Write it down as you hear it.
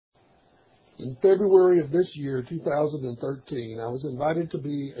In February of this year, 2013, I was invited to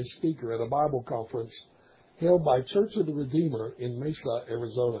be a speaker at a Bible conference held by Church of the Redeemer in Mesa,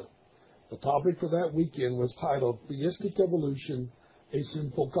 Arizona. The topic for that weekend was titled Theistic Evolution, a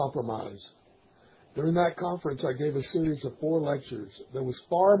Sinful Compromise. During that conference, I gave a series of 4 lectures. There was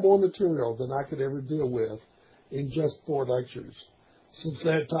far more material than I could ever deal with in just 4 lectures. Since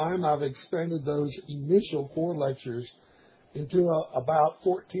that time, I've expanded those initial 4 lectures into about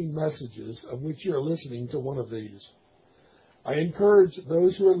 14 messages, of which you're listening to one of these. I encourage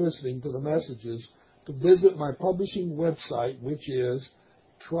those who are listening to the messages to visit my publishing website, which is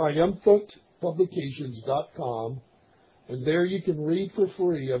triumphantpublications.com, and there you can read for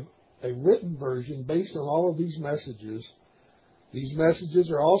free a written version based on all of these messages. These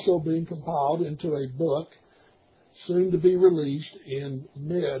messages are also being compiled into a book soon to be released in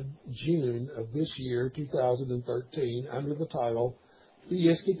mid-June of this year, 2013, under the title,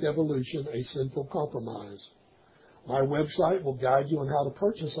 Theistic Evolution, a Sinful Compromise. My website will guide you on how to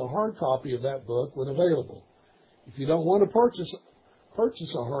purchase a hard copy of that book when available. If you don't want to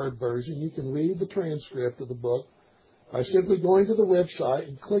purchase a hard version, you can read the transcript of the book by simply going to the website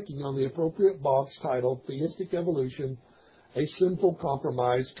and clicking on the appropriate box titled Theistic Evolution, a Sinful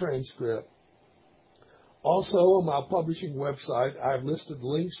Compromise Transcript. Also, on my publishing website, I've listed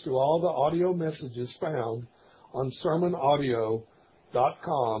links to all the audio messages found on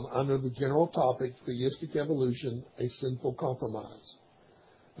sermonaudio.com under the general topic, Theistic Evolution, a Sinful Compromise.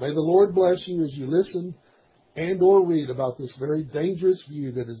 May the Lord bless you as you listen and or read about this very dangerous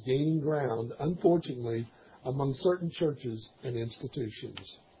view that is gaining ground, unfortunately, among certain churches and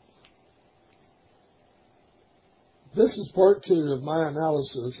institutions. This is part 2 of my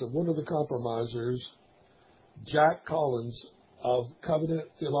analysis of one of the compromisers, Jack Collins of Covenant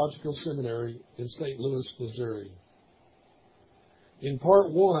Theological Seminary in St. Louis, Missouri. In part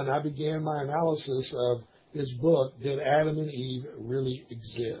 1, I began my analysis of his book, Did Adam and Eve Really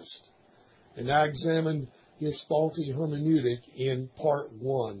Exist? And I examined his faulty hermeneutic in part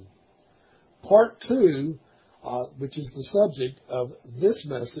 1. Part 2, which is the subject of this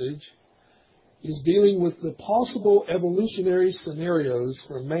message, is dealing with the possible evolutionary scenarios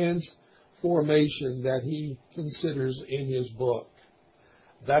for man's formation that he considers in his book.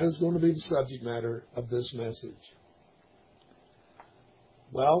 That is going to be the subject matter of this message.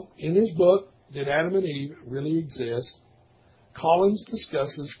 Well, in his book, Did Adam and Eve Really Exist?, Collins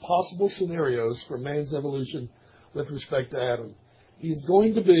discusses possible scenarios for man's evolution with respect to Adam. He's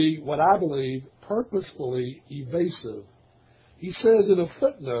going to be, what I believe, purposefully evasive. He says in a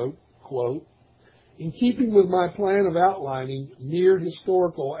footnote, quote, in keeping with my plan of outlining mere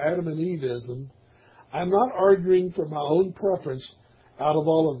historical Adam and Eveism, I'm not arguing for my own preference out of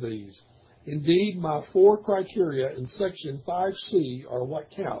all of these. Indeed, my 4 criteria in section 5C are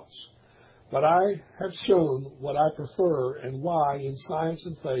what counts. But I have shown what I prefer and why in Science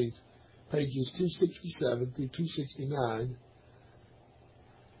and Faith, pages 267 through 269.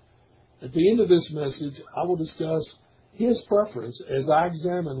 At the end of this message, I will discuss his preference as I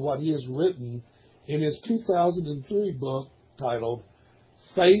examine what he has written in his 2003 book titled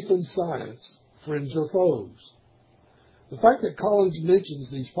Faith and Science, Friends or Foes. The fact that Collins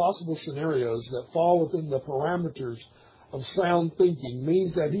mentions these possible scenarios that fall within the parameters of sound thinking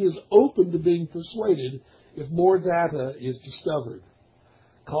means that he is open to being persuaded if more data is discovered.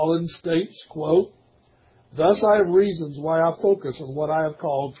 Collins states, quote, thus I have reasons why I focus on what I have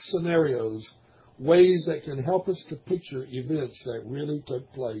called scenarios, ways that can help us to picture events that really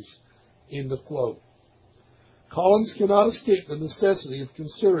took place. End of quote. Collins cannot escape the necessity of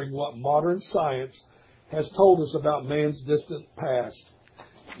considering what modern science has told us about man's distant past.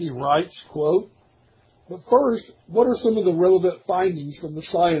 He writes, quote, but first, what are some of the relevant findings from the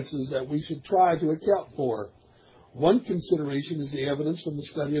sciences that we should try to account for? One consideration is the evidence from the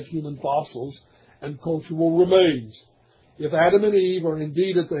study of human fossils and cultural remains. If Adam and Eve are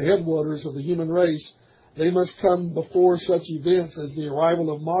indeed at the headwaters of the human race, they must come before such events as the arrival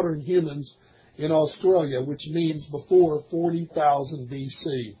of modern humans in Australia, which means before 40,000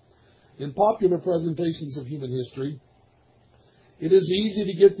 BC. In popular presentations of human history, it is easy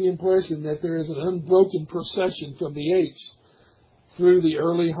to get the impression that there is an unbroken procession from the apes through the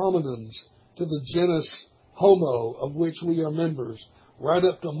early hominins to the genus Homo, of which we are members, right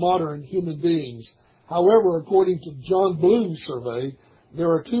up to modern human beings. However, according to John Bloom's survey, there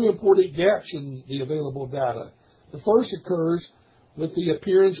are 2 important gaps in the available data. The first occurs with the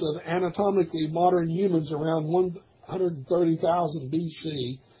appearance of anatomically modern humans around 130,000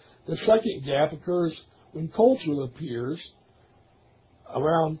 BC. The second gap occurs when culture appears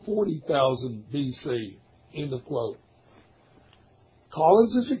around 40,000 BC. End of quote.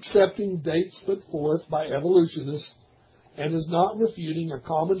 Collins is accepting dates put forth by evolutionists and is not refuting a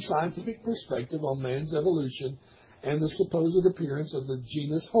common scientific perspective on man's evolution and the supposed appearance of the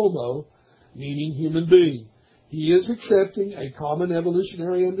genus Homo, meaning human being. He is accepting a common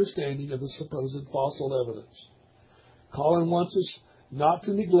evolutionary understanding of the supposed fossil evidence. Collins wants us not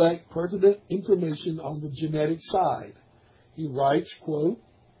to neglect pertinent information on the genetic side. He writes, quote,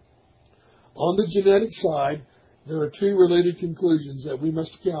 "On the genetic side, there are two related conclusions that we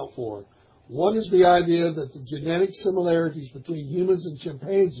must account for. One is the idea that the genetic similarities between humans and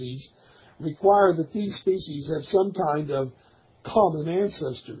chimpanzees require that these species have some kind of common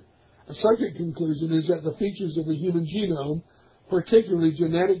ancestor. A second conclusion is that the features of the human genome, particularly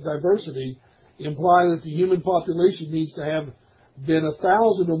genetic diversity, imply that the human population needs to have been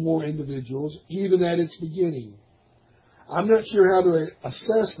 1,000 or more individuals, even at its beginning. I'm not sure how to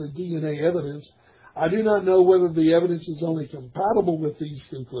assess the DNA evidence. I do not know whether the evidence is only compatible with these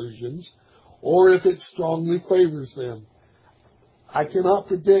conclusions or if it strongly favors them. I cannot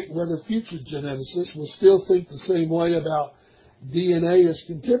predict whether future geneticists will still think the same way about DNA as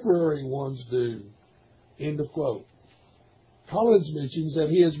contemporary ones do." End of quote. Collins mentions that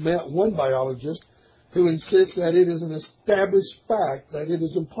he has met one biologist who insists that it is an established fact that it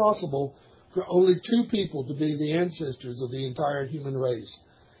is impossible for only two people to be the ancestors of the entire human race.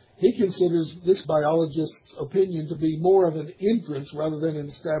 He considers this biologist's opinion to be more of an inference rather than an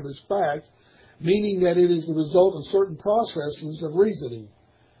established fact, meaning that it is the result of certain processes of reasoning.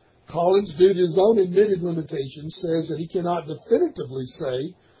 Collins, due to his own admitted limitations, says that he cannot definitively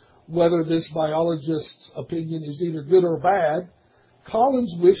say whether this biologist's opinion is either good or bad.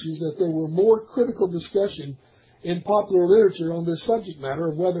 Collins wishes that there were more critical discussion in popular literature on this subject matter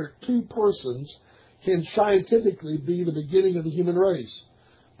of whether two persons can scientifically be the beginning of the human race.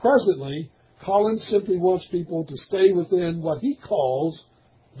 Presently, Collins simply wants people to stay within what he calls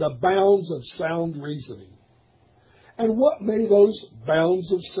the bounds of sound reasoning. And what may those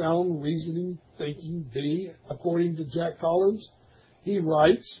bounds of sound reasoning thinking be, according to Jack Collins? He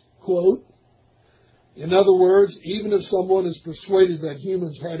writes, quote, "In other words, even if someone is persuaded that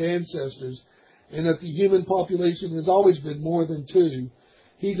humans had ancestors and that the human population has always been more than two,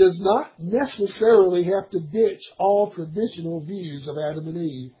 he does not necessarily have to ditch all traditional views of Adam and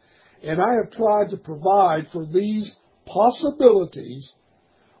Eve, and I have tried to provide for these possibilities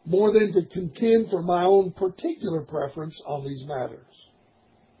more than to contend for my own particular preference on these matters."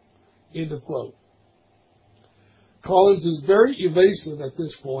 End of quote. Collins is very evasive at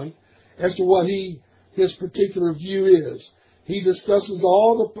this point as to what his particular view is. He discusses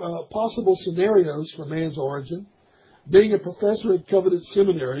all the possible scenarios for man's origin. Being a professor at Covenant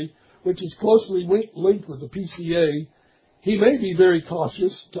Seminary, which is closely linked with the PCA, he may be very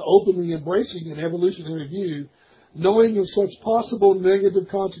cautious to openly embracing an evolutionary view, knowing of such possible negative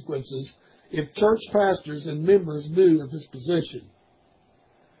consequences if church pastors and members knew of his position.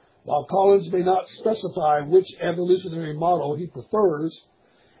 While Collins may not specify which evolutionary model he prefers,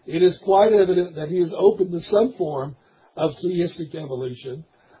 it is quite evident that he is open to some form of theistic evolution.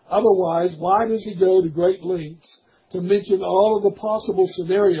 Otherwise, why does he go to great lengths to mention all of the possible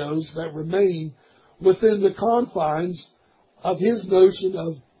scenarios that remain within the confines of his notion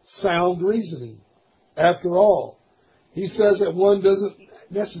of sound reasoning? After all, he says that one doesn't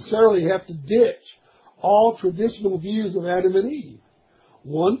necessarily have to ditch all traditional views of Adam and Eve.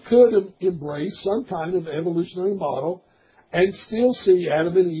 One could embrace some kind of evolutionary model and still see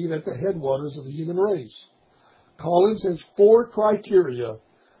Adam and Eve at the headwaters of the human race. Collins has 4 criteria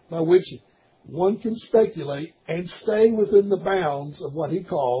by which one can speculate and stay within the bounds of what he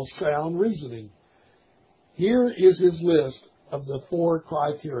calls sound reasoning. Here is his list of the 4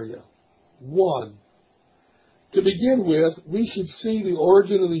 criteria. 1. To begin with, we should see the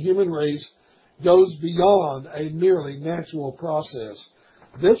origin of the human race goes beyond a merely natural process.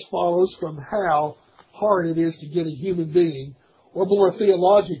 This follows from how hard it is to get a human being, or more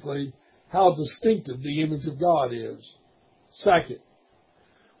theologically, how distinctive the image of God is. Second,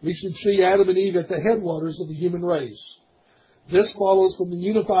 we should see Adam and Eve at the headwaters of the human race. This follows from the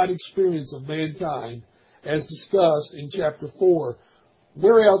unified experience of mankind, as discussed in chapter 4.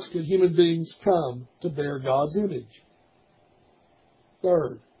 Where else could human beings come to bear God's image?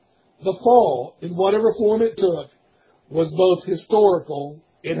 Third, the fall, in whatever form it took, was both historical,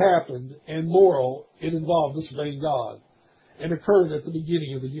 it happened, and moral, it involved disobeying God, and occurred at the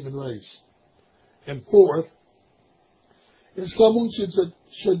beginning of the human race. And fourth, if someone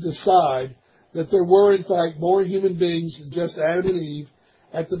should decide that there were in fact more human beings than just Adam and Eve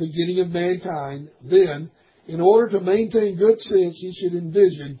at the beginning of mankind, then, in order to maintain good sense, he should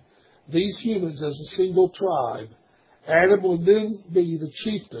envision these humans as a single tribe, Adam would then be the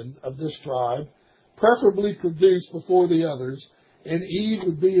chieftain of this tribe, preferably produced before the others, and Eve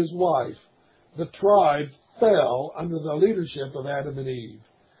would be his wife. The tribe fell under the leadership of Adam and Eve.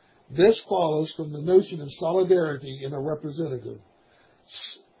 This follows from the notion of solidarity in a representative.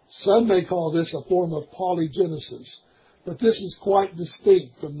 Some may call this a form of polygenesis, but this is quite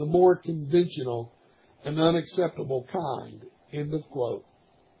distinct from the more conventional and unacceptable kind. End of quote.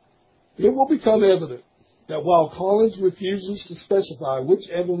 It will become evident that while Collins refuses to specify which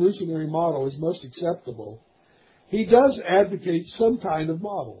evolutionary model is most acceptable, he does advocate some kind of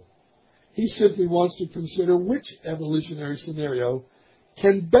model. He simply wants to consider which evolutionary scenario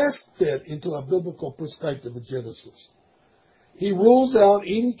can best fit into a biblical perspective of Genesis. He rules out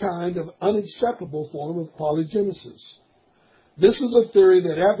any kind of unacceptable form of polygenesis. This is a theory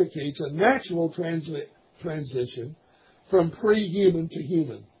that advocates a natural transition from pre-human to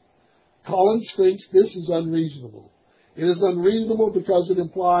human. Collins thinks this is unreasonable. It is unreasonable because it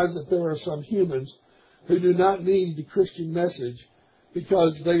implies that there are some humans who do not need the Christian message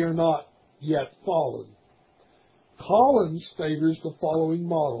because they are not yet fallen. Collins favors the following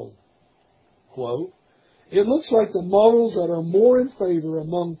model. Quote, "It looks like the models that are more in favor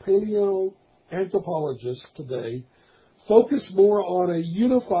among paleoanthropologists today focus more on a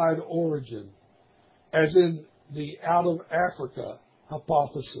unified origin, as in the out of Africa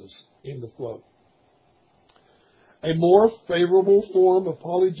hypothesis." End of quote. A more favorable form of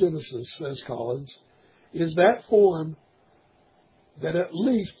polygenesis, says Collins, is that form that at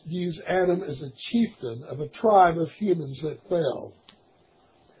least views Adam as a chieftain of a tribe of humans that fell.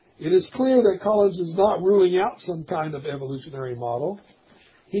 It is clear that Collins is not ruling out some kind of evolutionary model.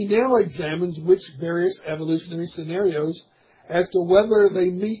 He now examines which various evolutionary scenarios as to whether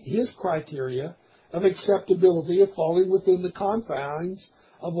they meet his criteria of acceptability of falling within the confines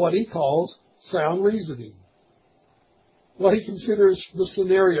of what he calls sound reasoning. What he considers the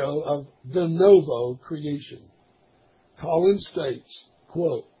scenario of de novo creation. Collins states,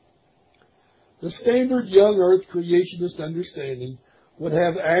 quote, "The standard young earth creationist understanding would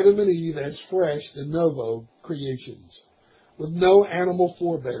have Adam and Eve as fresh de novo creations, with no animal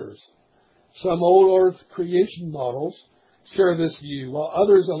forebears. Some old earth creation models share this view, while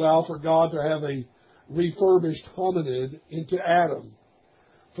others allow for God to have a refurbished hominid into Adam.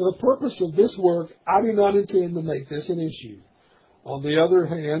 For the purpose of this work, I do not intend to make this an issue. On the other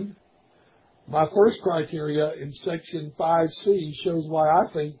hand, my first criteria in section 5C shows why I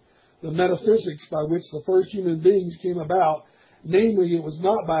think the metaphysics by which the first human beings came about, namely it was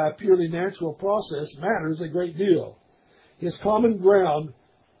not by a purely natural process, matters a great deal. His common ground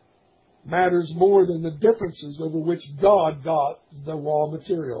matters more than the differences over which God got the raw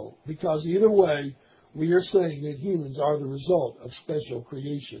material, because either way, we are saying that humans are the result of special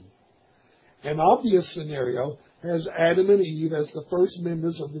creation. An obvious scenario has Adam and Eve as the first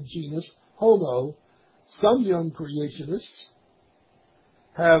members of the genus Homo. Some young creationists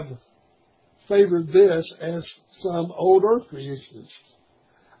have favored this as some old earth creationists.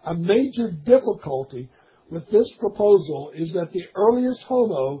 A major difficulty with this proposal is that the earliest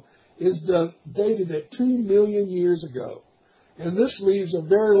Homo is dated at 2 million years ago, and this leaves a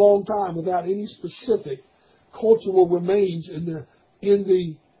very long time without any specific cultural remains in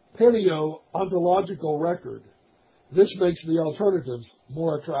the paleontological record. This makes the alternatives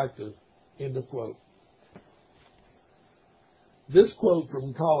more attractive. End of quote. This quote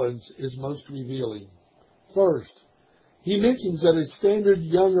from Collins is most revealing. First, he mentions that a standard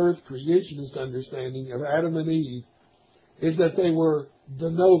young earth creationist understanding of Adam and Eve is that they were de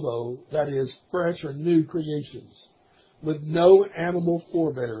novo, that is, fresh or new creations, with no animal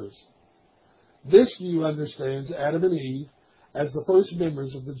forebears. This view understands Adam and Eve as the first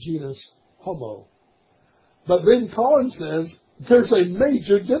members of the genus Homo. But then Collins says there's a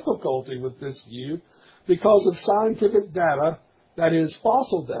major difficulty with this view because of scientific data, that is,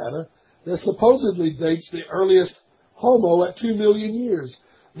 fossil data, that supposedly dates the earliest Homo at 2 million years.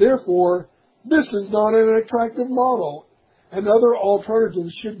 Therefore, this is not an attractive model, and other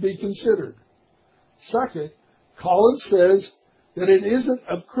alternatives should be considered. Second, Collins says that it isn't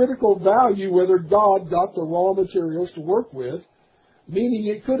of critical value whether God got the raw materials to work with, meaning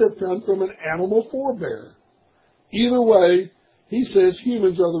it could have come from an animal forebear. Either way, he says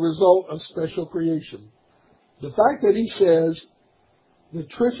humans are the result of special creation. The fact that he says the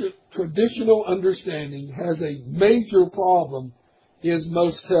traditional understanding has a major problem is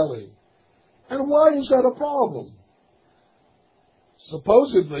most telling. And why is that a problem?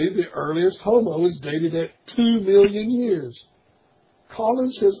 Supposedly, the earliest Homo is dated at 2 million years.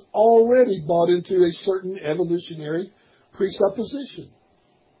 Collins has already bought into a certain evolutionary presupposition.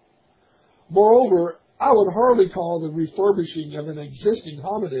 Moreover, I would hardly call the refurbishing of an existing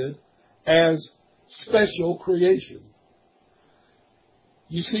hominid as special creation.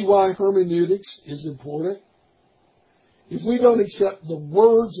 You see why hermeneutics is important? If we don't accept the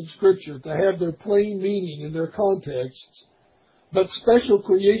words of Scripture to have their plain meaning in their contexts, but special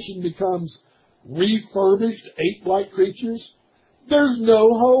creation becomes refurbished ape-like creatures, there's no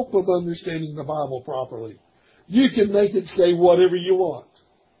hope of understanding the Bible properly. You can make it say whatever you want.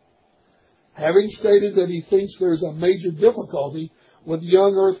 Having stated that he thinks there's a major difficulty with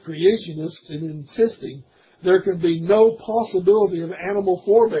young earth creationists in insisting there can be no possibility of animal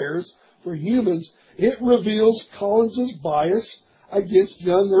forebears for humans, it reveals Collins' bias against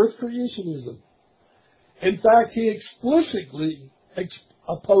young earth creationism. In fact, he explicitly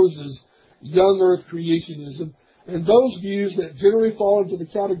opposes young earth creationism and those views that generally fall into the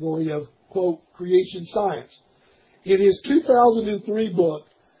category of, quote, creation science. In his 2003 book,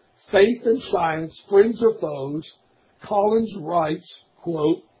 Faith and Science, Friends or Foes, Collins writes,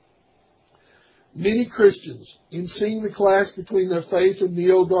 quote, many Christians, in seeing the clash between their faith and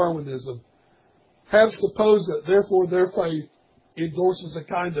neo-Darwinism, have supposed that therefore their faith endorses a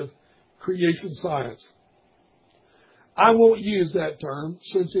kind of creation science. I won't use that term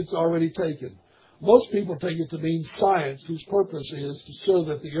since it's already taken. Most people take it to mean science whose purpose is to show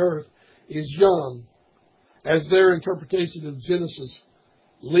that the earth is young, as their interpretation of Genesis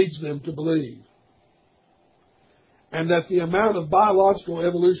leads them to believe, and that the amount of biological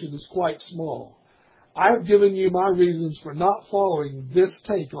evolution is quite small. I have given you my reasons for not following this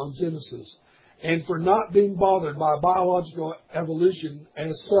take on Genesis and for not being bothered by biological evolution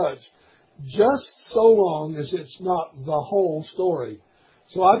as such, just so long as it's not the whole story.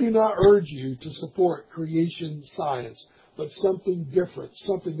 So I do not urge you to support creation science, but something different,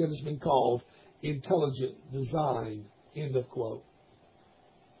 something that has been called intelligent design, end of quote.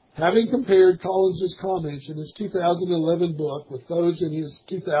 Having compared Collins' comments in his 2011 book with those in his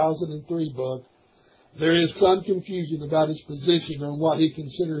 2003 book, there is some confusion about his position on what he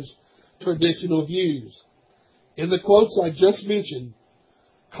considers traditional views. In the quotes I just mentioned,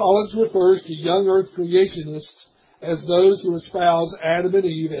 Collins refers to young earth creationists as those who espouse Adam and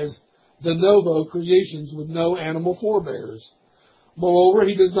Eve as de novo creations with no animal forebears. Moreover,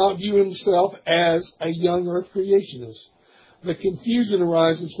 he does not view himself as a young earth creationist. The confusion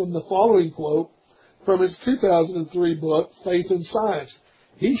arises from the following quote from his 2003 book, Faith and Science.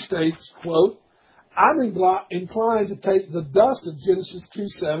 He states, quote, I'm inclined to take the dust of Genesis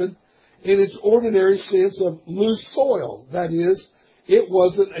 2:7 in its ordinary sense of loose soil. That is, it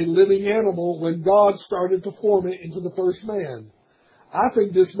wasn't a living animal when God started to form it into the first man. I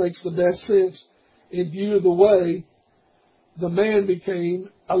think this makes the best sense in view of the way the man became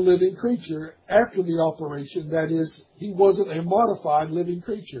a living creature after the operation. That is, he wasn't a modified living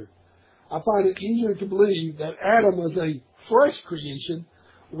creature. I find it easier to believe that Adam was a fresh creation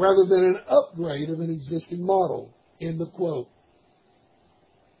rather than an upgrade of an existing model. End of quote.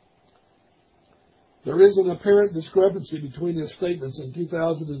 There is an apparent discrepancy between his statements in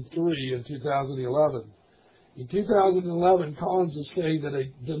 2003 and 2011. In 2011, Collins is saying that a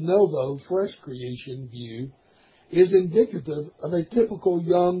de novo fresh creation view is indicative of a typical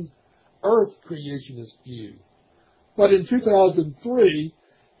young earth creationist view. But in 2003,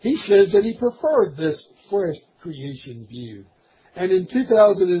 he says that he preferred this fresh creation view. And in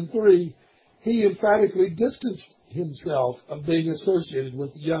 2003, he emphatically distanced himself of being associated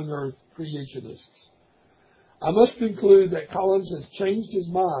with young earth creationists. I must conclude that Collins has changed his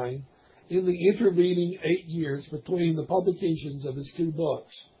mind in the intervening 8 years between the publications of his two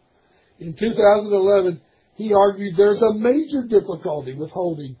books. In 2011, he argued there's a major difficulty with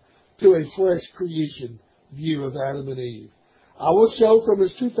holding to a fresh creation view of Adam and Eve. I will show from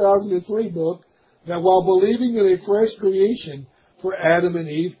his 2003 book that while believing in a fresh creation for Adam and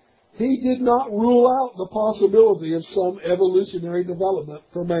Eve, he did not rule out the possibility of some evolutionary development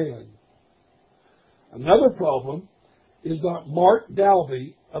for man. Another problem is that Mark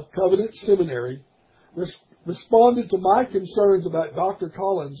Dalby of Covenant Seminary responded to my concerns about Dr.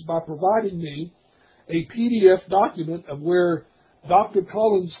 Collins by providing me a PDF document of where Dr.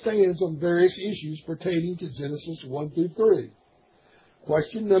 Collins stands on various issues pertaining to Genesis 1 through 3.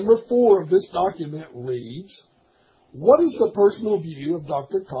 Question number 4 of this document reads, what is the personal view of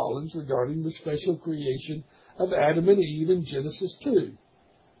Dr. Collins regarding the special creation of Adam and Eve in Genesis 2?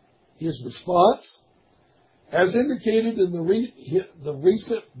 His response, as indicated in the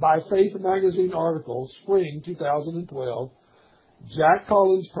recent By Faith magazine article, Spring 2012, Jack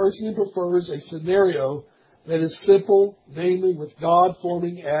Collins personally prefers a scenario that is simple, namely with God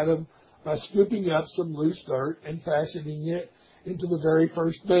forming Adam by scooping up some loose dirt and fashioning it into the very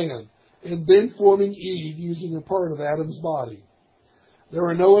first man. and then forming Eve using a part of Adam's body. There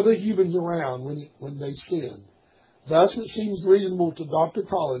were no other humans around when they sinned. Thus, it seems reasonable to Dr.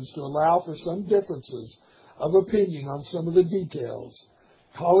 Collins to allow for some differences of opinion on some of the details.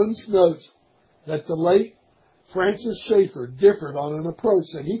 Collins notes that the late Francis Schaeffer differed on an approach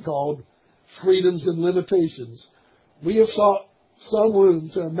that he called freedoms and limitations. We have sought some room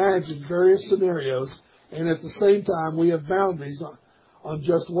to imagine various scenarios, and at the same time we have boundaries on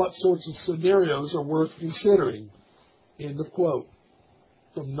just what sorts of scenarios are worth considering. End of quote.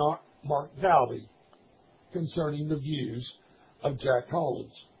 From Mark Dalby concerning the views of Jack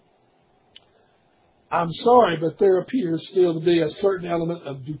Collins. I'm sorry, but there appears still to be a certain element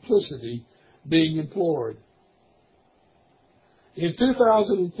of duplicity being employed. In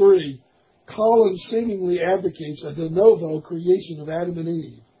 2003, Collins seemingly advocates a de novo creation of Adam and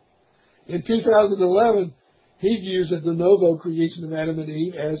Eve. In 2011, he views a de novo creation of Adam and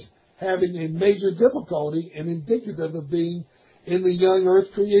Eve as having a major difficulty and indicative of being in the young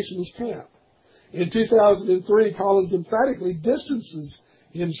earth creationist camp. In 2003, Collins emphatically distances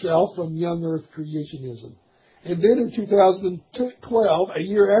himself from young earth creationism. And then in 2012, a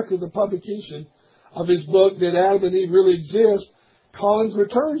year after the publication of his book, Did Adam and Eve Really Exist?, Collins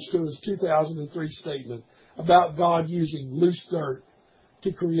returns to his 2003 statement about God using loose dirt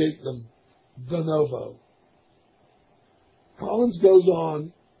to create them de novo. Collins goes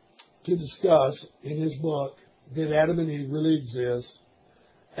on to discuss in his book, Did Adam and Eve Really Exist?,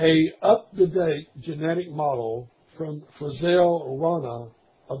 a up-to-date genetic model from Fazale Rana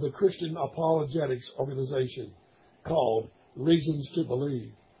of the Christian Apologetics Organization called Reasons to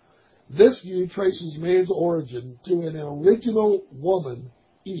Believe. This view traces man's origin to an original woman,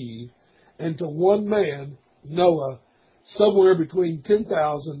 Eve, and to one man, Noah, somewhere between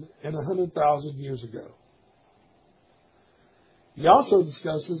 10,000 and 100,000 years ago. He also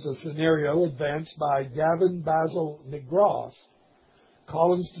discusses a scenario advanced by Gavin Basil McGrath.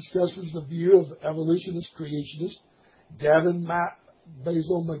 Collins discusses the view of evolutionist creationist Gavin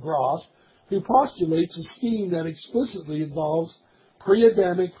Basil McGrath, who postulates a scheme that explicitly involves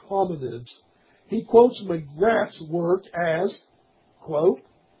pre-Adamic hominids. He quotes McGrath's work as, quote,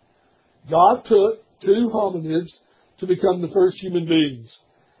 God took two hominids to become the first human beings,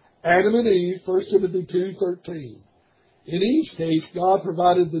 Adam and Eve, 1 Timothy 2:13. In Eve's case, God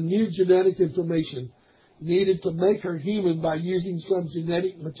provided the new genetic information needed to make her human by using some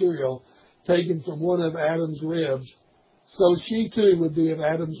genetic material taken from one of Adam's ribs, so she too would be of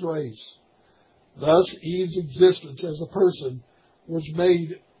Adam's race. Thus, Eve's existence as a person was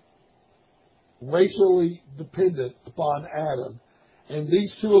made racially dependent upon Adam, and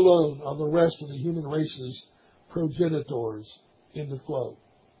these two alone are the rest of the human race's progenitors. End of quote.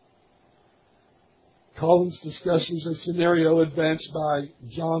 Collins discusses a scenario advanced by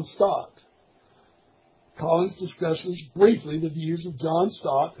John Stott. Collins discusses briefly the views of John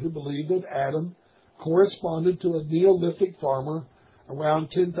Stott, who believed that Adam corresponded to a Neolithic farmer around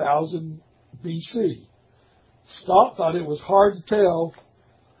 10,000 BC. Stott thought it was hard to tell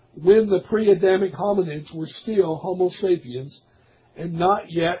when the pre-Adamic hominids were still Homo sapiens and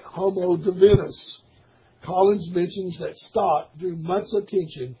not yet Homo divinus. Collins mentions that Stott drew much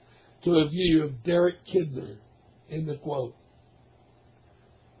attention to a view of Derek Kidner. End of quote.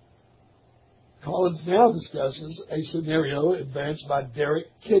 Collins now discusses a scenario advanced by Derek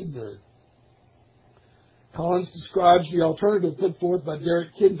Kidner. Collins describes the alternative put forth by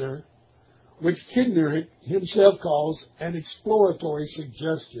Derek Kidner, which Kidner himself calls an exploratory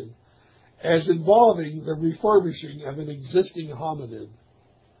suggestion, as involving the refurbishing of an existing hominid.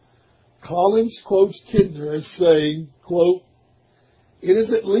 Collins quotes Kidner as saying, quote, it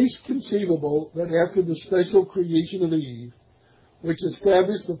is at least conceivable that after the special creation of Eve, which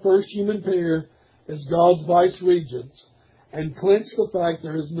established the first human pair as God's vice-regents and clinched the fact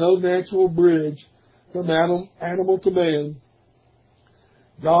there is no natural bridge from animal to man,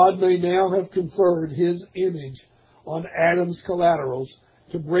 God may now have conferred his image on Adam's collaterals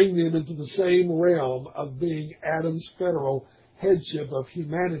to bring them into the same realm of being Adam's federal headship of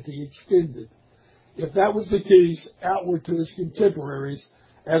humanity extended. If that was the case, outward to his contemporaries,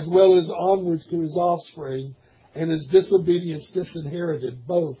 as well as onwards to his offspring, and his disobedience disinherited,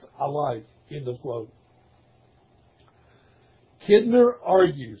 both alike. End of quote. Kidner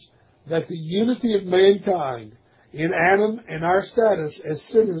argues that the unity of mankind in Adam and our status as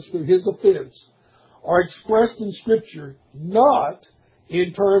sinners through his offense are expressed in Scripture not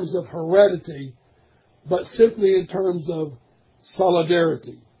in terms of heredity, but simply in terms of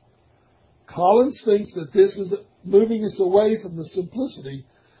solidarity. Collins thinks that this is moving us away from the simplicity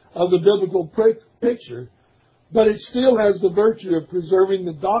of the biblical picture, but it still has the virtue of preserving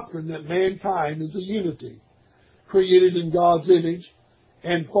the doctrine that mankind is a unity, created in God's image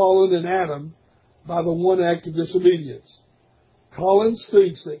and fallen in Adam by the one act of disobedience. Collins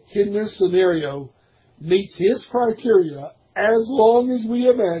thinks that Kidner's scenario meets his criteria as long as we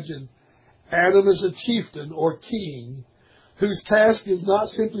imagine Adam as a chieftain or king whose task is not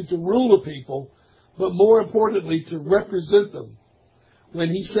simply to rule a people, but more importantly to represent them, which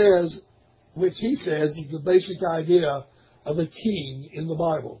he says is the basic idea of a king in the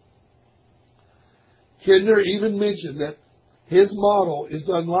Bible. Kidner even mentioned that his model is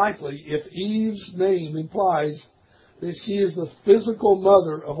unlikely if Eve's name implies that she is the physical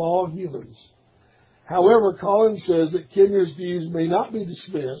mother of all humans. However, Collins says that Kidner's views may not be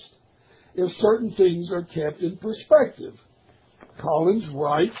dismissed if certain things are kept in perspective. Collins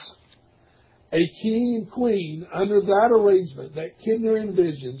writes, a king and queen under that arrangement that Kidner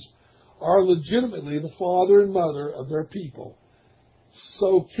envisions are legitimately the father and mother of their people.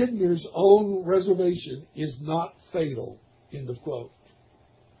 So Kidner's own reservation is not fatal. End of quote.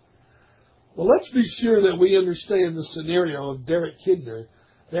 Well, let's be sure that we understand the scenario of Derek Kidner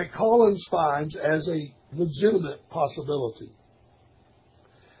that Collins finds as a legitimate possibility.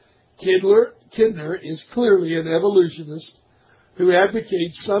 Kidner is clearly an evolutionist who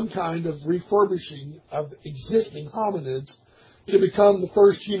advocates some kind of refurbishing of existing hominids to become the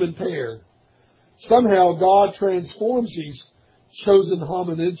first human pair. Somehow God transforms these chosen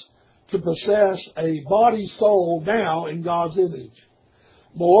hominids to possess a body-soul now in God's image.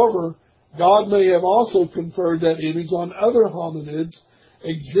 Moreover, God may have also conferred that image on other hominids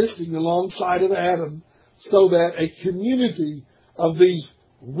existing alongside of Adam, so that a community of these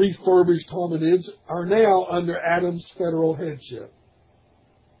refurbished hominids are now under Adam's federal headship.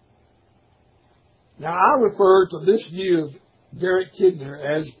 Now, I refer to this view of Derek Kidner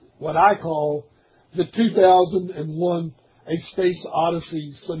as what I call the 2001 A Space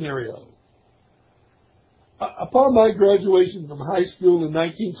Odyssey scenario. Upon my graduation from high school in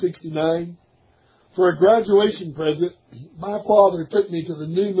 1969, for a graduation present, my father took me to the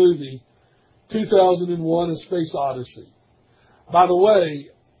new movie, 2001 A Space Odyssey. By the way,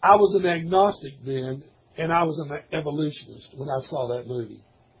 I was an agnostic then, and I was an evolutionist when I saw that movie.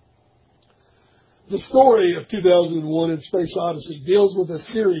 The story of 2001 A Space Odyssey deals with a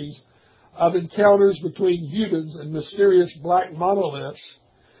series of encounters between humans and mysterious black monoliths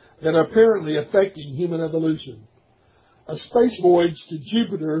that are apparently affecting human evolution. A space voyage to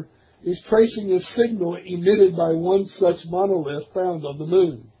Jupiter is tracing a signal emitted by one such monolith found on the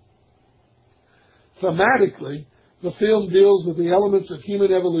moon. Thematically, the film deals with the elements of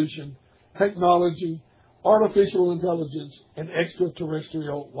human evolution, technology, artificial intelligence, and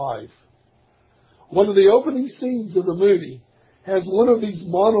extraterrestrial life. One of the opening scenes of the movie has one of these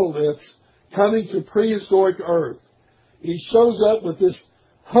monoliths coming to prehistoric Earth. He shows up with this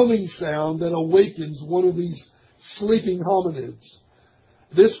humming sound that awakens one of these sleeping hominids.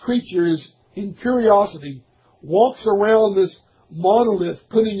 This creature is, in curiosity, walks around this monolith,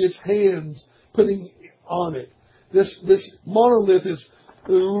 putting its hands, putting on it. This monolith is,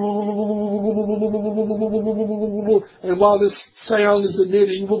 and while this sound is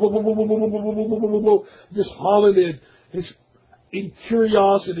emitting, this hominid is, in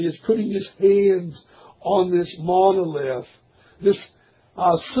curiosity, is putting his hands on this monolith.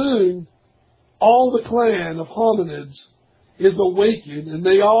 Soon, all the clan of hominids is awakened, and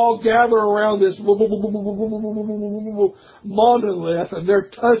they all gather around this monolith, and they're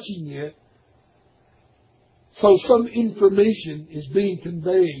touching it. So some information is being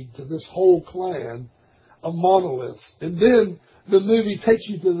conveyed to this whole clan of monoliths. And then the movie takes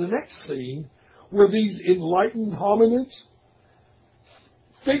you to the next scene where these enlightened hominids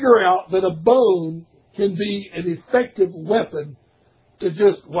figure out that a bone can be an effective weapon to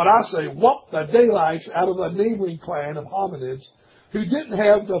just, what I say, whoop the daylights out of a neighboring clan of hominids who didn't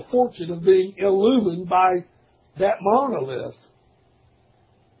have the fortune of being illumined by that monolith.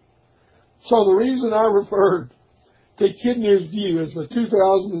 So the reason I referred to Kidner's view as the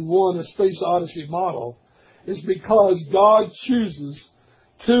 2001 A Space Odyssey model is because God chooses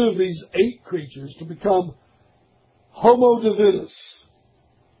two of these 8 creatures to become Homo divinus.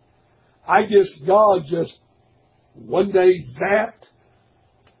 I guess God just one day zapped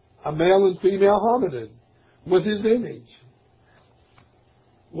a male and female hominid with his image.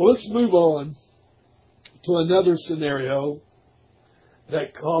 Well, let's move on to another scenario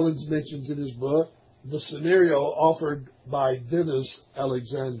that Collins mentions in his book, the scenario offered by Dennis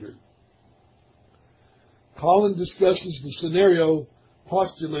Alexander. Collins discusses the scenario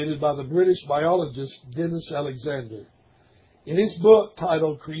postulated by the British biologist Dennis Alexander. In his book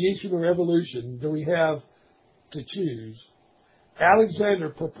titled Creation or Evolution, Do We Have to choose, Alexander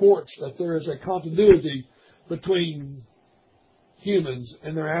purports that there is a continuity between humans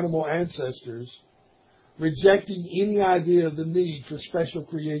and their animal ancestors, rejecting any idea of the need for special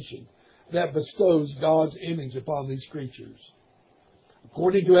creation that bestows God's image upon these creatures.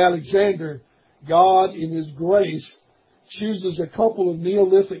 According to Alexander, God, in His grace, chooses a couple of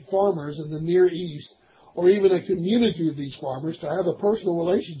Neolithic farmers in the Near East, or even a community of these farmers, to have a personal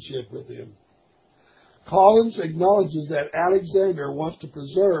relationship with Him. Collins acknowledges that Alexander wants to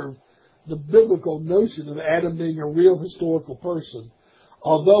preserve the biblical notion of Adam being a real historical person,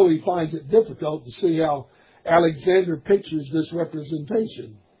 although he finds it difficult to see how Alexander pictures this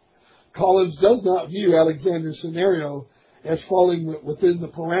representation. Collins does not view Alexander's scenario as falling within the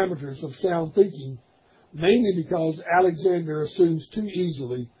parameters of sound thinking, mainly because Alexander assumes too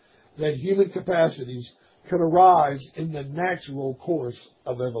easily that human capacities could arise in the natural course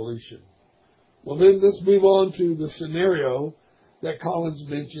of evolution. Well, then let's move on to the scenario that Collins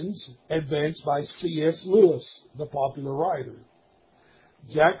mentions, advanced by C.S. Lewis, the popular writer.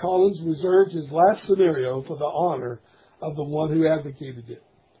 Jack Collins reserved his last scenario for the honor of the one who advocated it,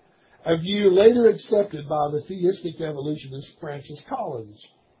 a view later accepted by the theistic evolutionist Francis Collins.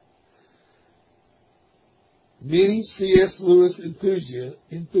 Many C.S. Lewis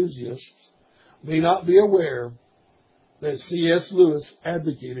enthusiasts may not be aware that C.S. Lewis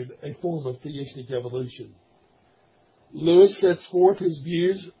advocated a form of theistic evolution. Lewis sets forth his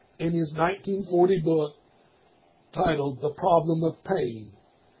views in his 1940 book titled The Problem of Pain.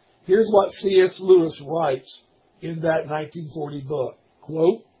 Here's what C.S. Lewis writes in that 1940 book.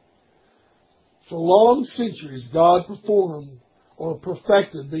 Quote, "For long centuries God performed or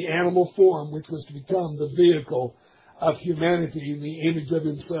perfected the animal form which was to become the vehicle of humanity in the image of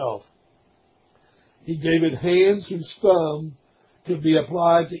Himself. He gave it hands whose thumb could be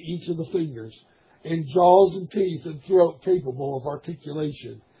applied to each of the fingers, and jaws and teeth and throat capable of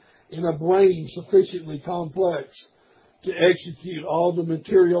articulation, and a brain sufficiently complex to execute all the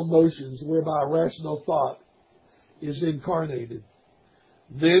material motions whereby rational thought is incarnated.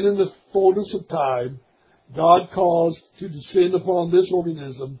 Then in the fullness of time, God caused to descend upon this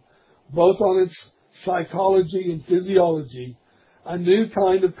organism, both on its psychology and physiology, a new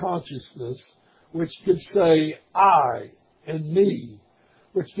kind of consciousness which could say, I and me,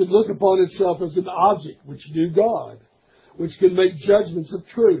 which could look upon itself as an object which knew God, which could make judgments of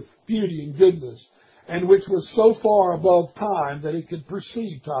truth, beauty, and goodness, and which was so far above time that it could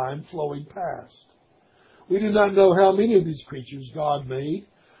perceive time flowing past. We do not know how many of these creatures God made,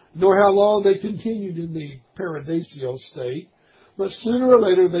 nor how long they continued in the paradisial state, but sooner or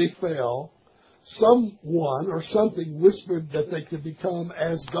later they fell. Someone or something whispered that they could become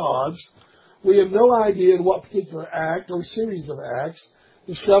as gods. We have no idea in what particular act or series of acts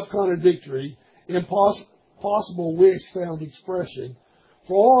the self-contradictory, impossible wish found expression.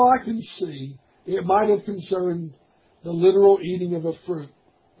 For all I can see, it might have concerned the literal eating of a fruit,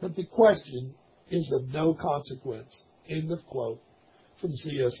 but the question is of no consequence." End of quote from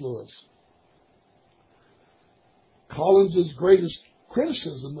C.S. Lewis. Collins' greatest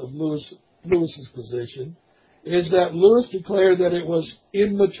criticism of Lewis's position is that Lewis declared that it was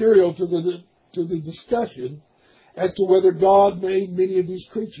immaterial to the discussion as to whether God made many of these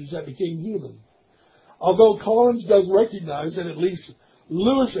creatures that became human. Although Collins does recognize that at least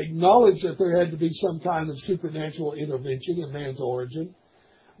Lewis acknowledged that there had to be some kind of supernatural intervention in man's origin,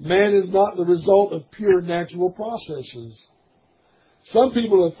 man is not the result of pure natural processes. Some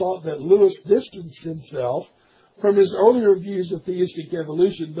people have thought that Lewis distanced himself from his earlier views of theistic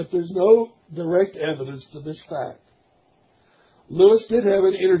evolution, but there's no direct evidence to this fact. Lewis did have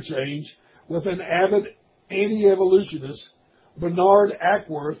an interchange with an avid anti-evolutionist, Bernard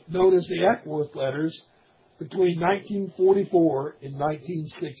Ackworth, known as the Ackworth Letters, between 1944 and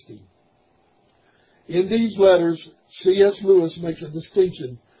 1960. In these letters, C.S. Lewis makes a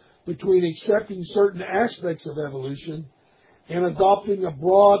distinction between accepting certain aspects of evolution and adopting a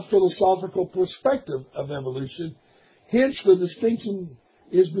broad philosophical perspective of evolution. Hence, the distinction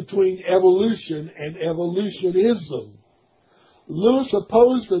is between evolution and evolutionism. Lewis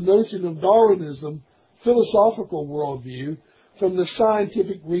opposed the notion of Darwinism philosophical worldview from the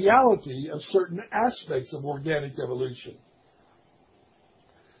scientific reality of certain aspects of organic evolution.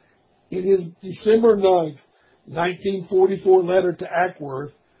 In his December 9th, 1944 letter to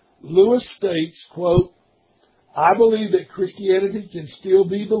Ackworth, Lewis states, quote, "I believe that Christianity can still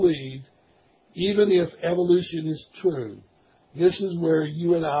be believed even if evolution is true. This is where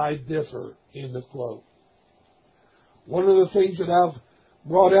you and I differ," end of quote. One of the things that I've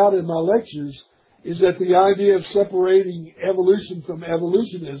brought out in my lectures is that the idea of separating evolution from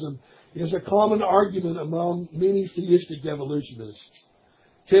evolutionism is a common argument among many theistic evolutionists.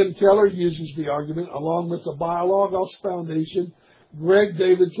 Tim Keller uses the argument along with the Biologos Foundation, Greg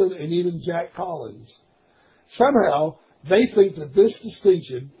Davidson, and even Jack Collins. Somehow, they think that this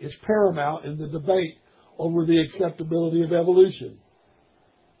distinction is paramount in the debate over the acceptability of evolution.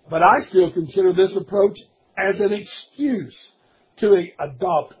 But I still consider this approach as an excuse to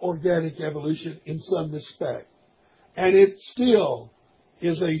adopt organic evolution in some respect. And it still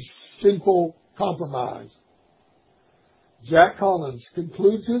is a sinful compromise. Jack Collins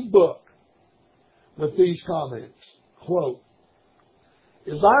concludes his book with these comments, quote,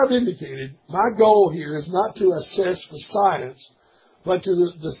 "As I have indicated, my goal here is not to assess the science, but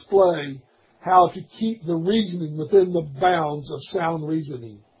to display how to keep the reasoning within the bounds of sound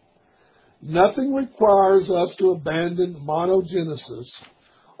reasoning. Nothing requires us to abandon monogenesis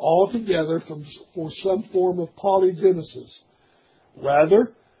altogether for some form of polygenesis.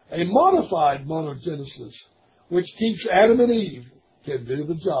 Rather, a modified monogenesis, which keeps Adam and Eve, can do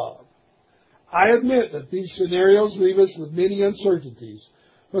the job. I admit that these scenarios leave us with many uncertainties,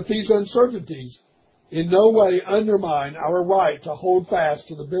 but these uncertainties in no way undermine our right to hold fast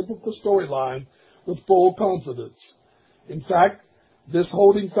to the biblical storyline with full confidence. In fact, this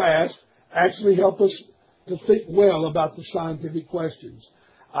holding fast actually helps us to think well about the scientific questions.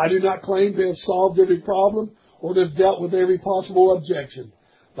 I do not claim to have solved every problem or to have dealt with every possible objection,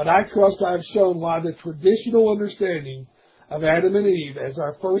 but I trust I have shown why the traditional understanding of Adam and Eve as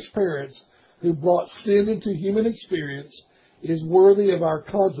our first parents who brought sin into human experience is worthy of our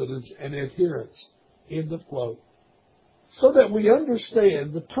confidence and adherence." End of quote. So that we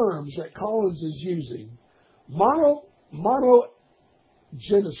understand the terms that Collins is using,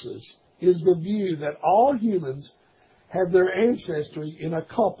 monogenesis is the view that all humans have their ancestry in a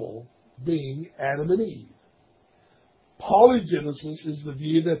couple, being Adam and Eve. Polygenesis is the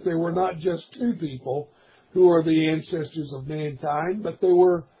view that there were not just two people who are the ancestors of mankind, but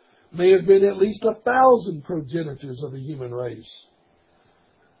there may have been at least 1,000 progenitors of the human race.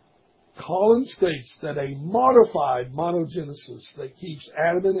 Collins states that a modified monogenesis that keeps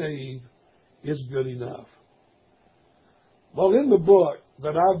Adam and Eve is good enough. Well, in the book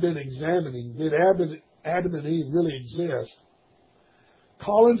that I've been examining, Did Adam and Eve Really Exist?,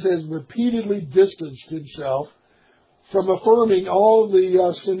 Collins has repeatedly distanced himself from affirming all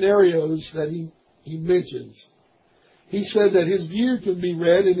the scenarios that he mentions. He said that his view can be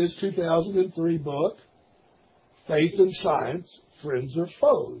read in his 2003 book, Faith and Science, Friends or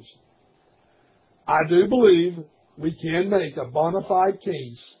Foes. I do believe we can make a bona fide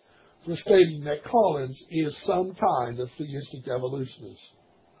case for stating that Collins is some kind of theistic evolutionist.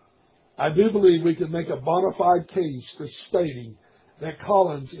 I do believe we can make a bona fide case for stating that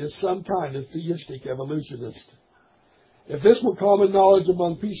Collins is some kind of theistic evolutionist. If this were common knowledge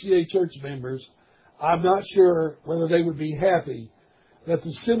among PCA church members, I'm not sure whether they would be happy that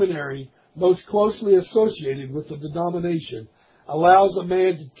the seminary most closely associated with the denomination allows a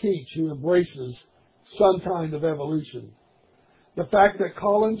man to teach who embraces some kind of evolution. The fact that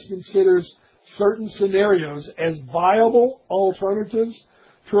Collins considers certain scenarios as viable alternatives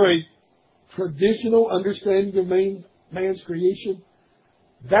to a traditional understanding of man's creation,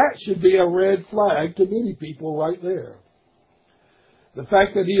 that should be a red flag to many people right there. The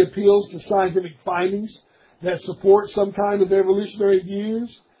fact that he appeals to scientific findings that support some kind of evolutionary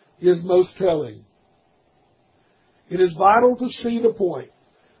views is most telling. It is vital to see the point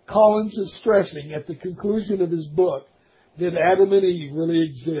Collins is stressing at the conclusion of his book, Did Adam and Eve Really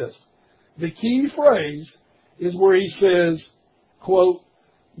Exist? The key phrase is where he says, quote,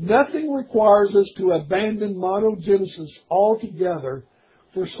 "Nothing requires us to abandon monogenesis altogether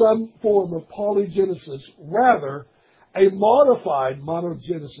for some form of polygenesis. Rather, a modified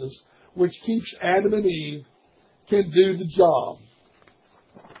monogenesis which keeps Adam and Eve can do the job."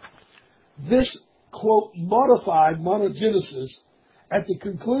 This, quote, modified monogenesis at the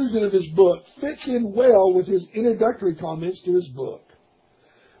conclusion of his book fits in well with his introductory comments to his book.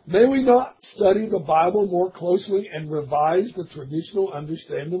 May we not study the Bible more closely and revise the traditional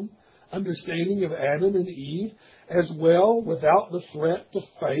understanding of Adam and Eve as well without the threat to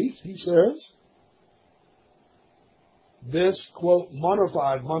faith, he says? This, quote,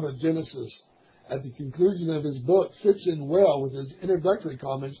 modified monogenesis at the conclusion of his book fits in well with his introductory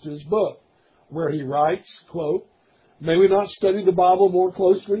comments to his book, where he writes, quote, "May we not study the Bible more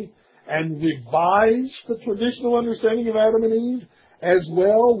closely and revise the traditional understanding of Adam and Eve as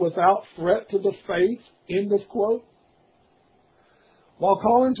well without threat to the faith?" End of quote. While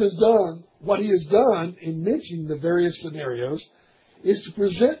Collins has done what he has done in mentioning the various scenarios, is to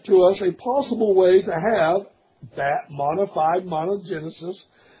present to us a possible way to have that modified monogenesis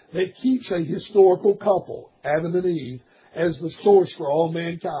that keeps a historical couple, Adam and Eve, as the source for all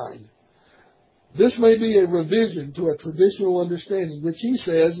mankind. This may be a revision to a traditional understanding, which he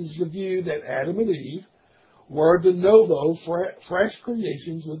says is the view that Adam and Eve were de novo fresh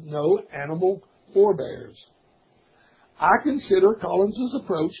creations with no animal forebears. I consider Collins'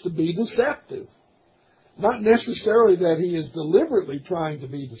 approach to be deceptive. Not necessarily that he is deliberately trying to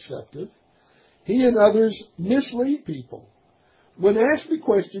be deceptive. He and others mislead people. When asked the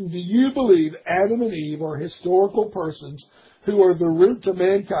question, do you believe Adam and Eve are historical persons who are the root to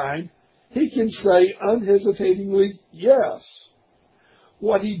mankind, he can say unhesitatingly, yes.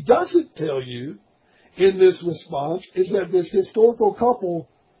 What he doesn't tell you in this response is that this historical couple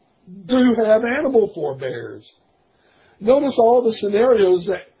do have animal forebears. Notice all the scenarios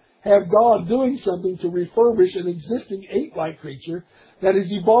that have God doing something to refurbish an existing ape-like creature that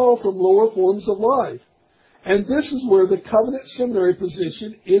has evolved from lower forms of life. And this is where the Covenant Seminary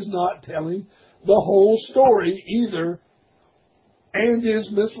position is not telling the whole story either and is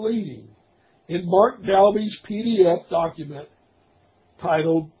misleading. In Mark Dalby's PDF document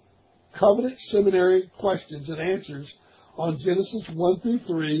titled Covenant Seminary Questions and Answers on Genesis 1 through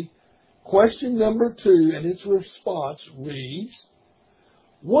 3, question number 2 and its response reads,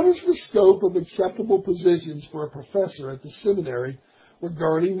 what is the scope of acceptable positions for a professor at the seminary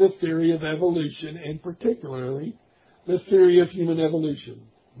regarding the theory of evolution and particularly the theory of human evolution?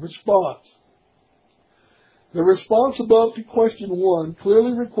 Response. The response above to question 1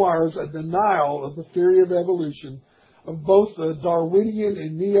 clearly requires a denial of the theory of evolution of both the Darwinian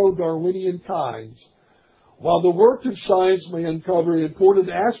and neo-Darwinian kinds. While the work of science may uncover important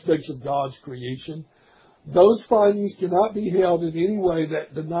aspects of God's creation, those findings cannot be held in any way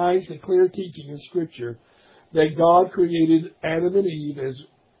that denies the clear teaching of Scripture that God created Adam and Eve as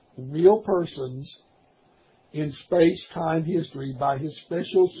real persons in space-time history by his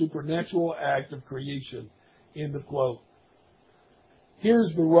special supernatural act of creation. End of quote.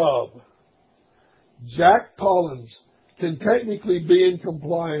 Here's the rub. Jack Collins can technically be in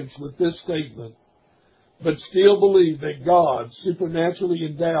compliance with this statement, but still believe that God supernaturally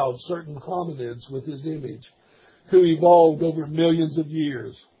endowed certain hominids with his image, who evolved over millions of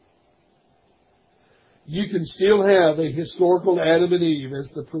years. You can still have a historical Adam and Eve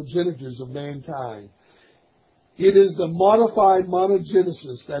as the progenitors of mankind. It is the modified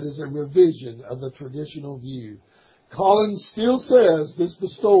monogenesis that is a revision of the traditional view. Collins still says this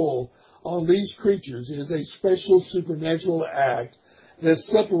bestowal on these creatures is a special supernatural act that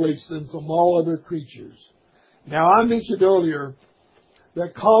separates them from all other creatures. Now, I mentioned earlier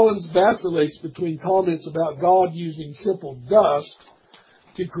that Collins vacillates between comments about God using simple dust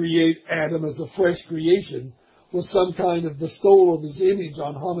to create Adam as a fresh creation with some kind of bestowal of his image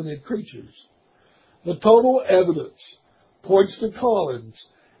on hominid creatures. The total evidence points to Collins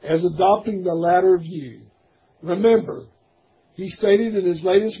as adopting the latter view. Remember, he stated in his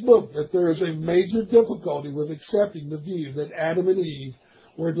latest book that there is a major difficulty with accepting the view that Adam and Eve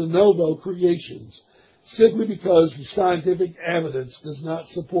were de novo creations, simply because the scientific evidence does not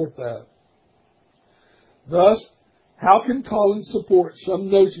support that. Thus, how can Collins support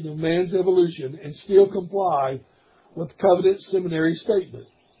some notion of man's evolution and still comply with Covenant Seminary statement?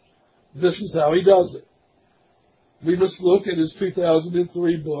 This is how he does it. We must look at his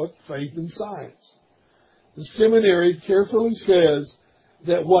 2003 book, Faith and Science. The seminary carefully says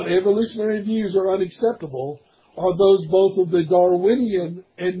that what evolutionary views are unacceptable are those both of the Darwinian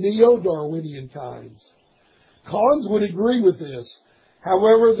and neo-Darwinian kinds. Collins would agree with this.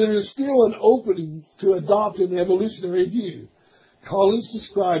 However, there is still an opening to adopt an evolutionary view. Collins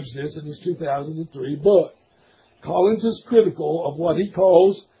describes this in his 2003 book. Collins is critical of what he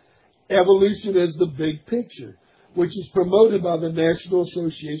calls evolution as the big picture, which is promoted by the National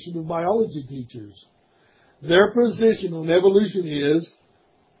Association of Biology Teachers. Their position on evolution is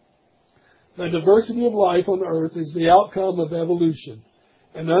the diversity of life on Earth is the outcome of evolution,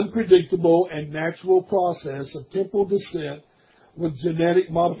 an unpredictable and natural process of temporal descent with genetic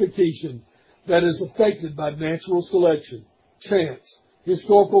modification that is affected by natural selection, chance,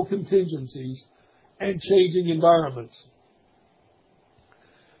 historical contingencies, and changing environments.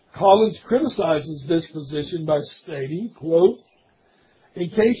 Collins criticizes this position by stating, quote, in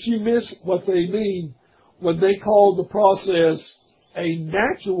case you miss what they mean when they call the process a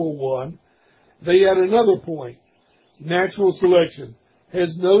natural one, they add another point. Natural selection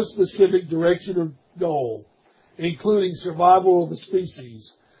has no specific direction or goal, including survival of the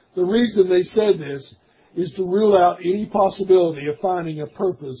species. The reason they said this is to rule out any possibility of finding a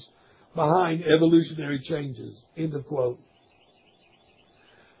purpose behind evolutionary changes. End of quote.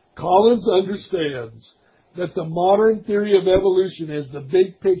 Collins understands that the modern theory of evolution as the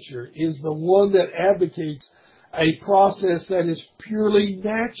big picture is the one that advocates a process that is purely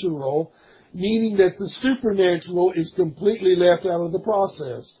natural, meaning that the supernatural is completely left out of the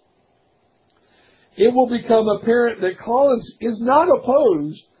process. It will become apparent that Collins is not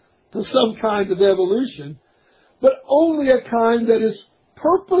opposed to some kind of evolution, but only a kind that is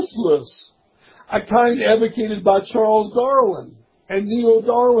purposeless, a kind advocated by Charles Darwin and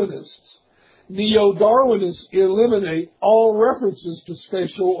Neo-Darwinists. Neo-Darwinists eliminate all references to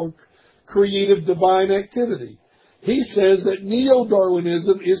special or creative divine activity. He says that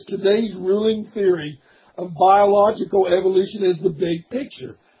Neo-Darwinism is today's ruling theory of biological evolution as the big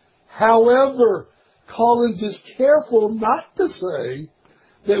picture. However, Collins is careful not to say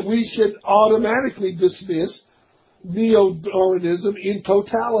that we should automatically dismiss Neo-Darwinism in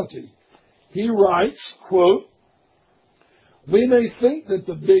totality. He writes, quote, "We may think that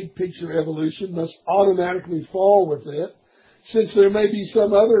the big picture evolution must automatically fall with it, since there may be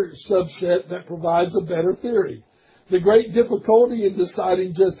some other subset that provides a better theory. The great difficulty in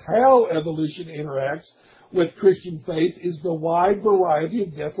deciding just how evolution interacts with Christian faith is the wide variety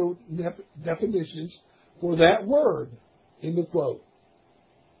of definitions for that word." End of quote.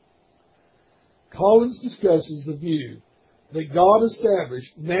 Collins discusses the view that God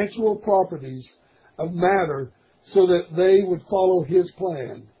established natural properties of matter so that they would follow His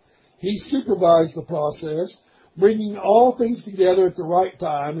plan. He supervised the process, bringing all things together at the right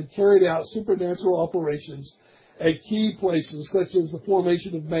time, and carried out supernatural operations at key places such as the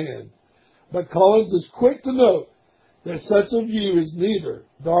formation of man. But Collins is quick to note that such a view is neither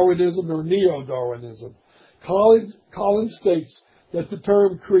Darwinism nor Neo-Darwinism. Collins states that the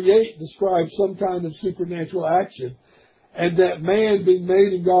term create describes some kind of supernatural action, and that man being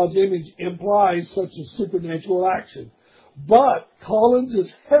made in God's image implies such a supernatural action. But Collins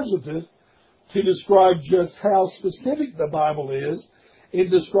is hesitant to describe just how specific the Bible is in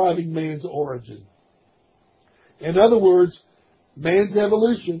describing man's origin. In other words, man's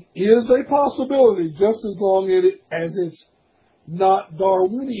evolution is a possibility just as long as it's not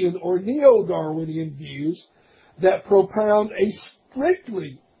Darwinian or Neo-Darwinian views that propound a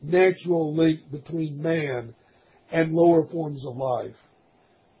strictly natural link between man and lower forms of life.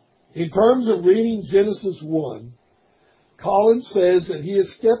 In terms of reading Genesis 1, Collins says that he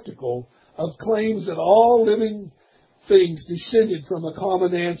is skeptical of claims that all living things descended from a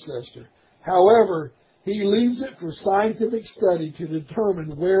common ancestor. However, he leaves it for scientific study to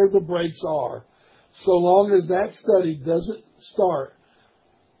determine where the breaks are, so long as that study doesn't start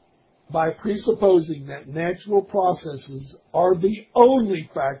by presupposing that natural processes are the only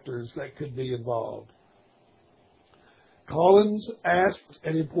factors that could be involved. Collins asks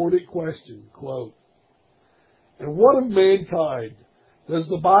an important question, quote, "And what of mankind? Does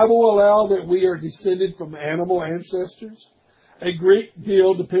the Bible allow that we are descended from animal ancestors? A great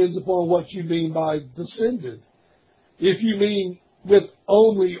deal depends upon what you mean by descended. If you mean with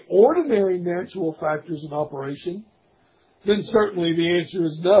only ordinary natural factors in operation, then certainly the answer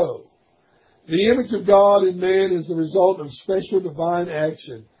is no. The image of God in man is the result of special divine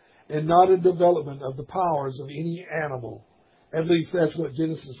action and not a development of the powers of any animal. At least that's what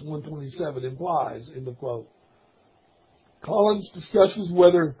Genesis 1:27 implies." End of quote. Collins discusses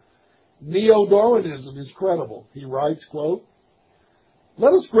whether Neo-Darwinism is credible. He writes, quote,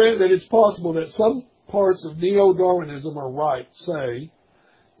 "Let us grant that it's possible that some parts of Neo-Darwinism are right, say,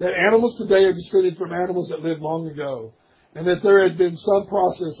 that animals today are descended from animals that lived long ago, and that there had been some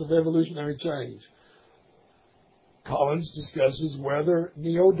process of evolutionary change." Collins discusses whether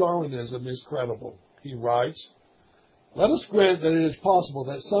Neo-Darwinism is credible. He writes, "Let us grant that it is possible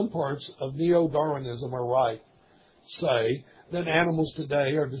that some parts of Neo-Darwinism are right, say that animals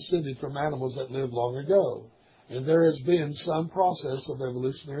today are descended from animals that lived long ago, and there has been some process of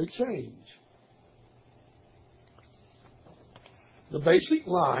evolutionary change." The basic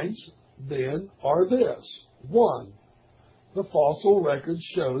lines, then, are this. 1. The fossil record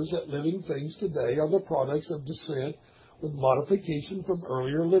shows that living things today are the products of descent with modification from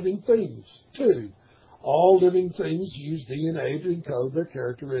earlier living things. 2. All living things use DNA to encode their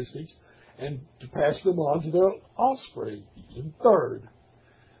characteristics and to pass them on to their offspring. And 3rd,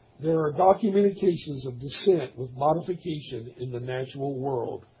 there are documented cases of descent with modification in the natural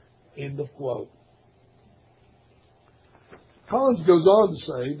world. End of quote. Collins goes on to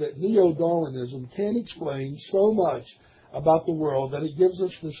say that Neo-Darwinism can explain so much about the world that it gives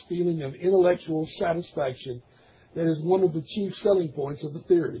us this feeling of intellectual satisfaction that is one of the chief selling points of the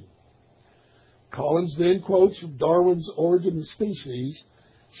theory. Collins then quotes from Darwin's Origin of Species,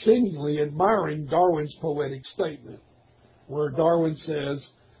 seemingly admiring Darwin's poetic statement, where Darwin says,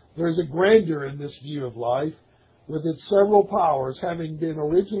 There is a grandeur in this view of life, with its several powers having been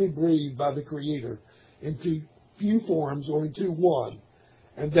originally breathed by the Creator into few forms or into one,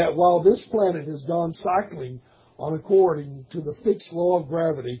 and that while this planet has gone cycling on according to the fixed law of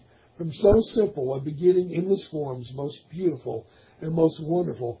gravity, from so simple a beginning endless forms, most beautiful and most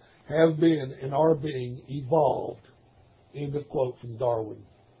wonderful, have been and are being evolved. End of quote from Darwin.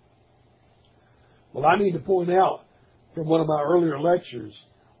 Well, I need to point out from one of my earlier lectures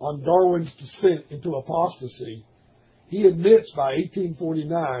on Darwin's descent into apostasy, he admits by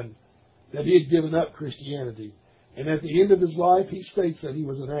 1849 that he had given up Christianity. And at the end of his life, he states that he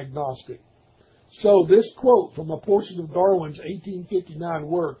was an agnostic. So this quote from a portion of Darwin's 1859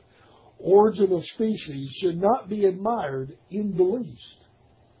 work, Origin of Species, should not be admired in the least.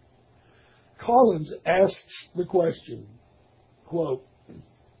 Collins asks the question, quote,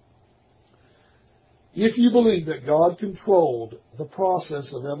 if you believe that God controlled the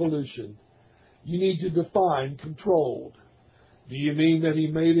process of evolution, you need to define controlled. Do you mean that he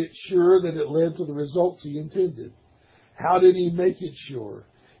made it sure that it led to the results he intended? How did he make it sure?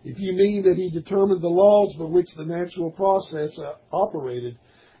 If you mean that he determined the laws by which the natural process operated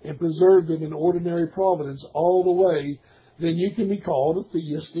and preserved them in ordinary providence all the way, then you can be called a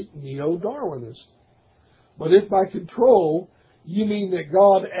theistic neo-Darwinist. But if by control you mean that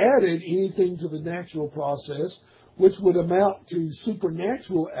God added anything to the natural process which would amount to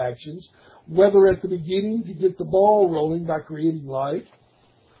supernatural actions, whether at the beginning to get the ball rolling by creating life,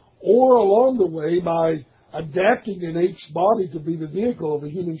 or along the way by adapting an ape's body to be the vehicle of the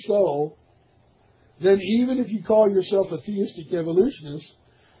human soul, then even if you call yourself a theistic evolutionist,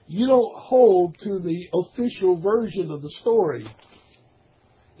 you don't hold to the official version of the story.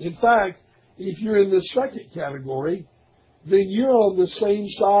 In fact, if you're in the second category, then you're on the same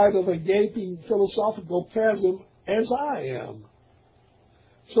side of a gaping philosophical chasm as I am.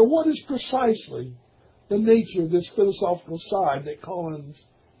 So what is precisely the nature of this philosophical side that Collins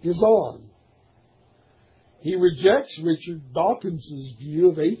is on? He rejects Richard Dawkins's view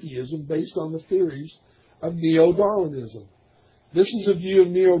of atheism based on the theories of neo-Darwinism. This is a view of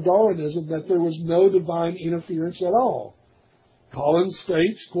neo-Darwinism that there was no divine interference at all. Collins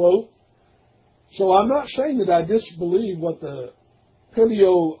states, quote, so I'm not saying that I disbelieve what the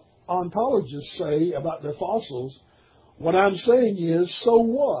paleontologists say about their fossils. What I'm saying is, so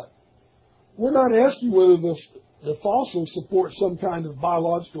what? We're not asking whether the fossils support some kind of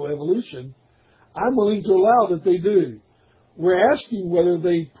biological evolution. I'm willing to allow that they do. We're asking whether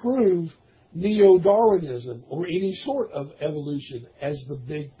they prove neo-Darwinism or any sort of evolution as the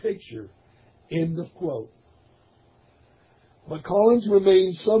big picture. End of quote. But Collins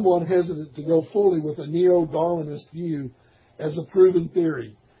remains somewhat hesitant to go fully with a neo-Darwinist view as a proven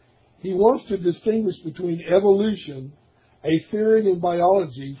theory. He wants to distinguish between evolution, a theory in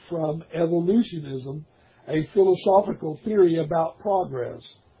biology, from evolutionism, a philosophical theory about progress.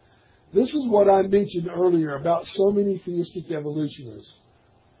 This is what I mentioned earlier about so many theistic evolutionists.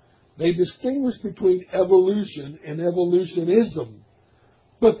 They distinguish between evolution and evolutionism,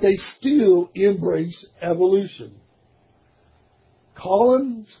 but they still embrace evolution.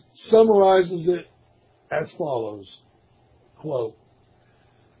 Collins summarizes it as follows, quote,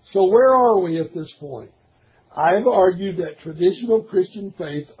 so where are we at this point? I have argued that traditional Christian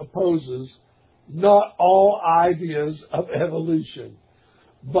faith opposes not all ideas of evolution,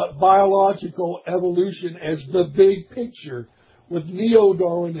 but biological evolution as the big picture, with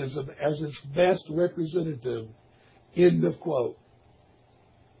neo-Darwinism as its best representative. End of quote.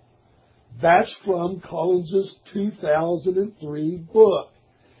 That's from Collins' 2003 book.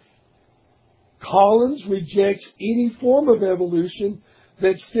 Collins rejects any form of evolution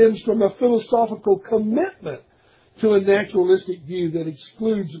that stems from a philosophical commitment to a naturalistic view that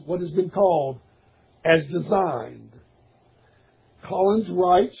excludes what has been called as designed. Collins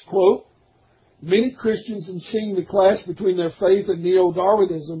writes, quote, many Christians, in seeing the clash between their faith and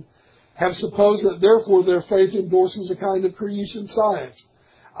neo-Darwinism, have supposed that therefore their faith endorses a kind of creation science.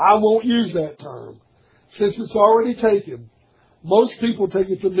 I won't use that term, since it's already taken. Most people take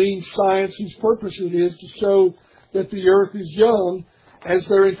it to mean science whose purpose it is to show that the earth is young, as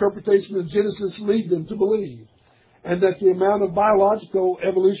their interpretation of Genesis lead them to believe, and that the amount of biological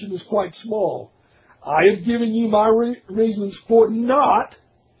evolution is quite small. I have given you my reasons for not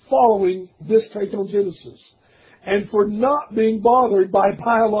following this take on Genesis, and for not being bothered by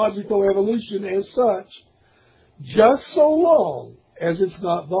biological evolution as such, just so long as it's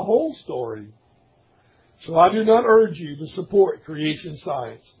not the whole story. So I do not urge you to support creation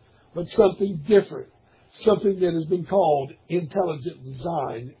science, but something different, something that has been called intelligent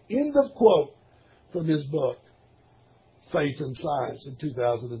design. End of quote from his book. Faith and Science in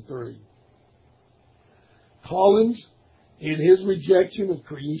 2003. Collins, in his rejection of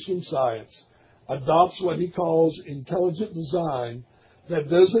creation science, adopts what he calls intelligent design that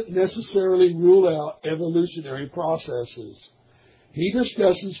doesn't necessarily rule out evolutionary processes. He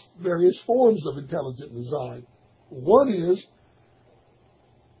discusses various forms of intelligent design. One is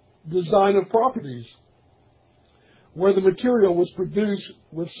design of properties, where the material was produced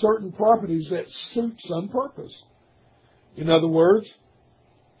with certain properties that suit some purpose. In other words,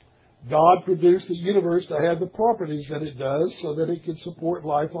 God produced the universe to have the properties that it does so that it can support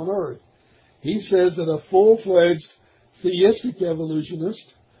life on earth. He says that a full-fledged theistic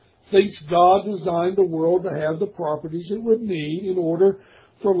evolutionist thinks God designed the world to have the properties it would need in order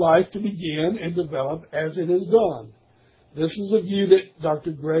for life to begin and develop as it has done. This is a view that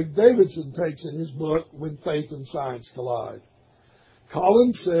Dr. Greg Davidson takes in his book, When Faith and Science Collide.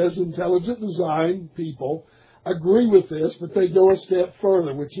 Collins says intelligent design people agree with this, but they go a step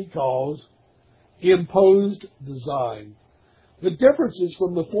further, which he calls imposed design. The differences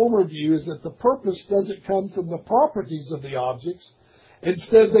from the former view is that the purpose doesn't come from the properties of the objects.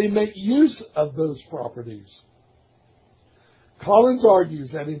 Instead, they make use of those properties. Collins argues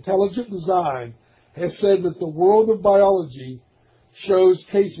that intelligent design has said that the world of biology shows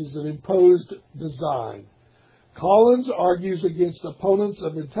cases of imposed design. Collins argues against opponents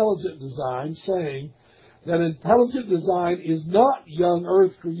of intelligent design, saying that intelligent design is not young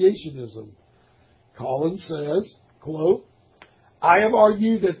earth creationism. Collins says, quote, I have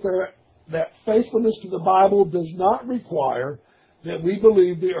argued that faithfulness to the Bible does not require that we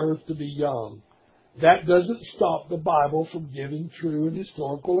believe the earth to be young. That doesn't stop the Bible from giving true and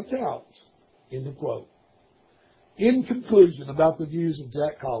historical accounts. End of quote. In conclusion, about the views of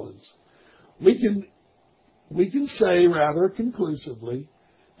Jack Collins, we can say rather conclusively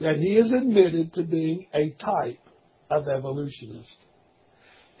that he is admitted to being a type of evolutionist.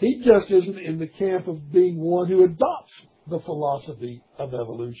 He just isn't in the camp of being one who adopts the philosophy of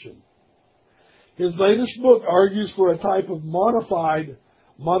evolution. His latest book argues for a type of modified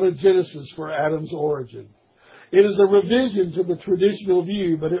monogenesis for Adam's origin. It is a revision to the traditional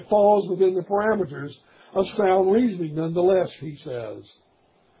view, but it falls within the parameters of sound reasoning nonetheless, he says.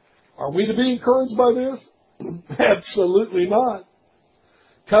 Are we to be encouraged by this? Absolutely not.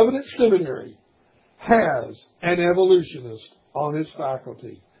 Covenant Seminary has an evolutionist on its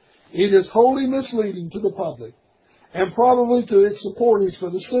faculty. It is wholly misleading to the public and probably to its supporters for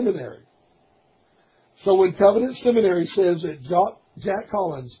the seminary. So when Covenant Seminary says that Jack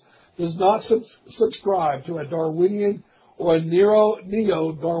Collins does not subscribe to a Darwinian or a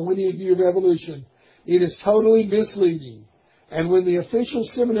neo-Darwinian view of evolution, it is totally misleading. And when the official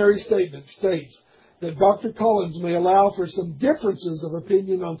seminary statement states that Dr. Collins may allow for some differences of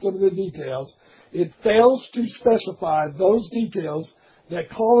opinion on some of the details, it fails to specify those details that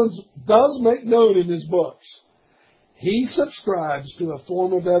Collins does make known in his books. He subscribes to a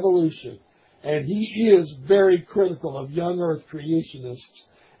form of evolution, and he is very critical of young earth creationists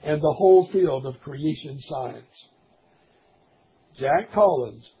and the whole field of creation science. Jack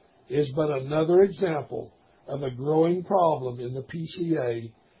Collins is but another example of a growing problem in the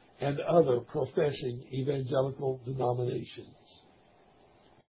PCA and other professing evangelical denominations.